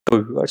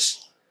Hello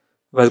viewers,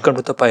 welcome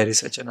to the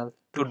Pyresearch channel.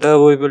 Today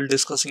we will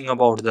discussing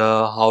about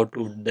the how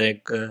to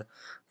deck.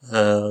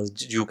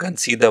 You can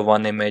see the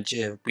one image,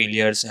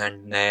 players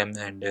and name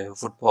and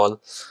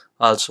football.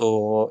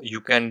 Also,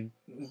 you can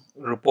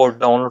report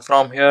download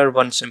from here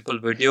one simple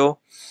video.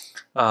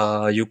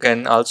 You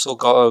can also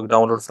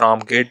download from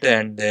Git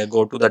and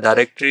go to the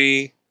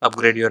directory,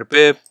 upgrade your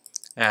pip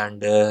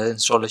and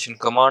installation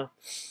command.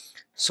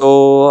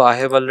 So I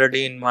have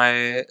already in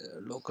my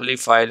locally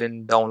file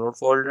in download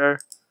folder,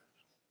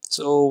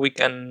 so we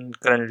can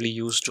currently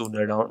use to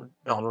the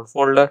download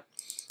folder.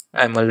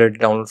 I'm already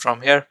download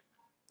from here,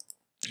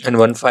 and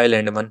one file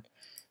and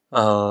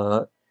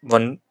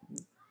one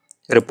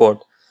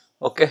report.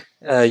 Okay,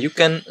 you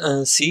can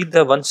see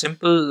the one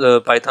simple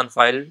Python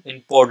file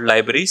import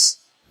libraries.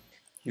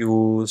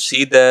 You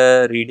see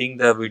the reading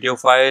the video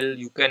file.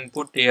 You can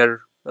put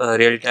here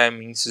real time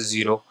means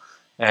 0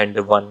 and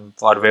 1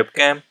 for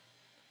webcam.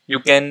 You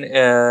can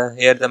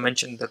here the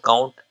mention the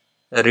count,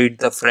 read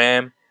the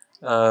frame,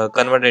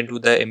 convert into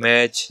the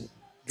image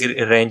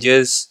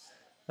ranges.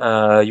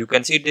 You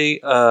can see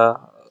the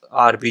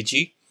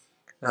RBG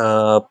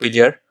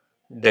pillar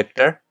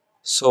detector.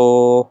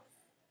 So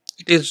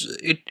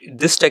it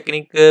this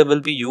technique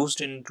will be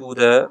used into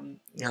the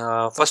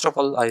first of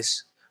all I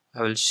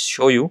will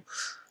show you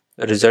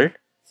the result.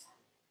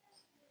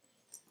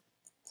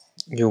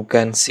 You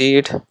can see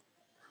it.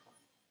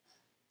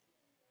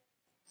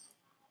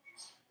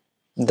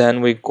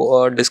 Then we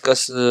go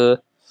discuss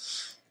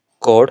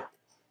code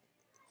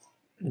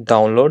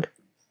download.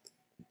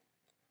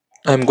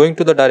 I'm going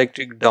to the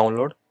directory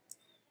download.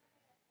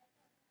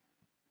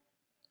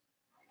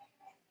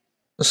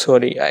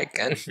 Sorry, I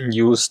can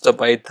use the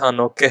Python.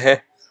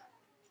 Okay,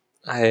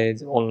 I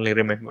only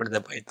remember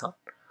the Python.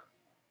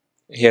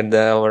 Here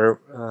the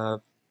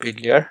our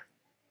failure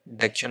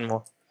detection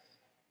mode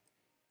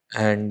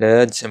and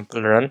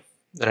simple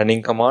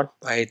running command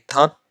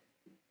Python.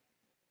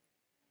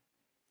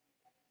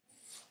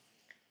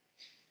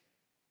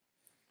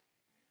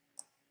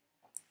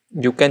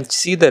 You can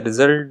see the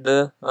result.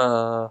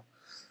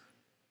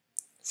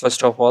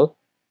 First of all,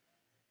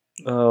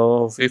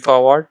 FIFA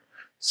award.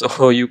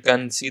 So you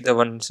can see the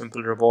one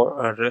simple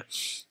report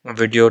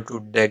video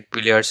to deck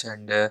players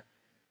and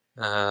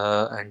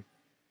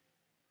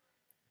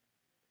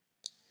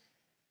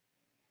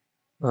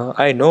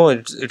I know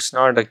it's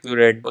not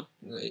accurate, but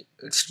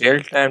it's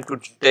real time to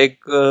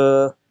take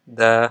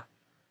the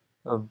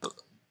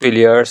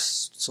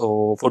players,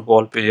 so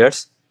football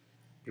players.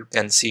 You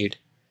can see it.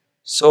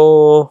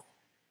 So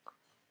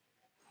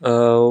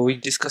we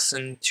discuss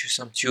into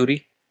some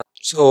theory.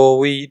 So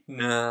we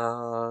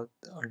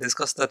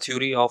discuss the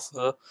theory of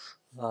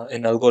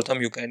in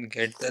algorithm. You can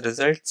get the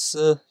results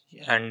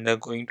and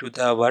going to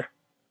the our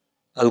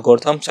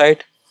algorithm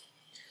site.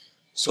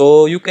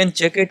 So you can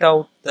check it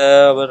out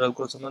the our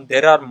algorithm.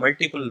 There are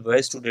multiple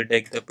ways to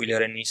detect the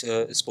player in each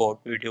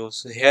sport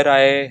videos. Here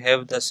I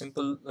have the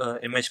simple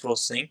image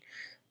processing.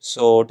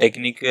 So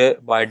technique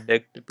by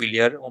detect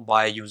player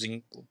by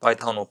using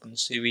Python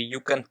OpenCV.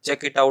 You can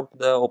check it out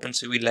the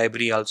OpenCV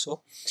library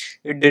also.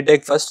 It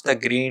detect first the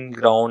green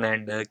ground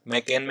and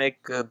can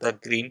make the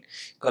green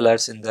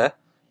colors in the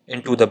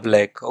into the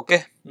black.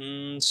 Okay,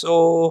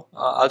 so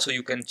also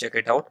you can check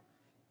it out.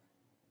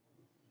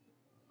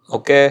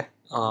 Okay,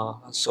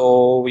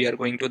 so we are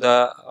going to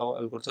the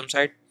algorithm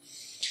side.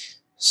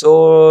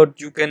 So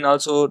you can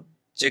also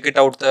check it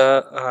out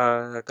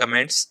the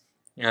comments.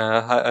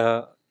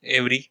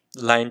 Every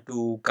line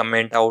to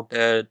comment out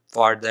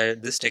for the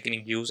this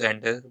technique use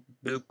and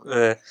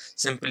will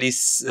simply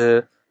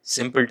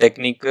simple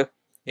technique.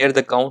 Here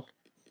the count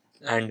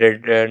and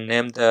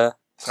name the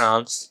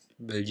France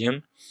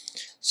Belgium.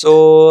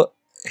 So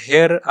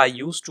here I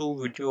used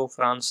to video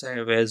France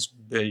vs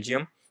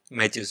Belgium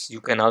matches.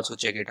 You can also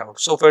check it out.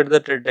 So for the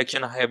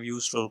detection I have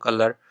used full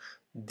color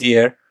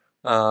there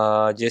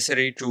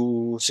Jessery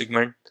to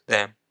segment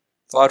them.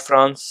 For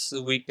France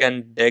we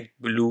can deck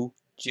blue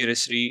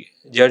jersey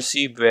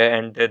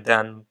and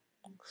then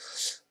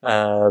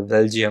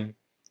Belgium.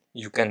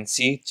 You can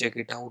see check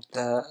it out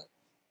the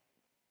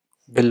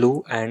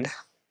blue and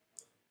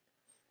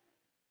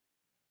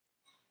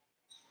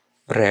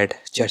red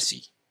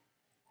jersey.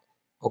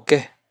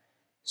 Okay,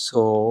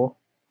 so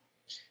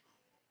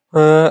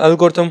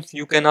algorithm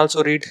you can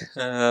also read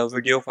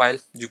video file.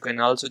 You can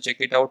also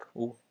check it out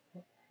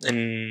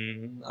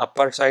in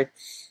upper side.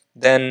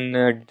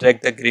 Then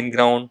drag the green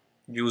ground.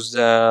 Use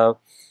the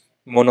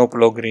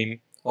monopolo green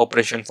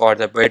operation for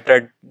the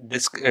better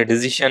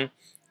decision.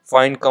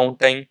 Find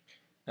counting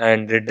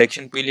and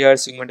reduction pillar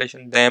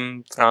segmentation.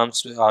 Them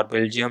France or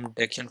Belgium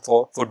detection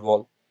for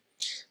football.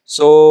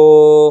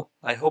 So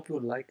I hope you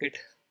like it.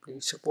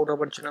 Please support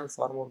our channel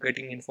for more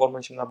getting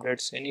information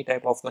updates. Any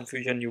type of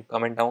confusion you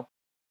comment down.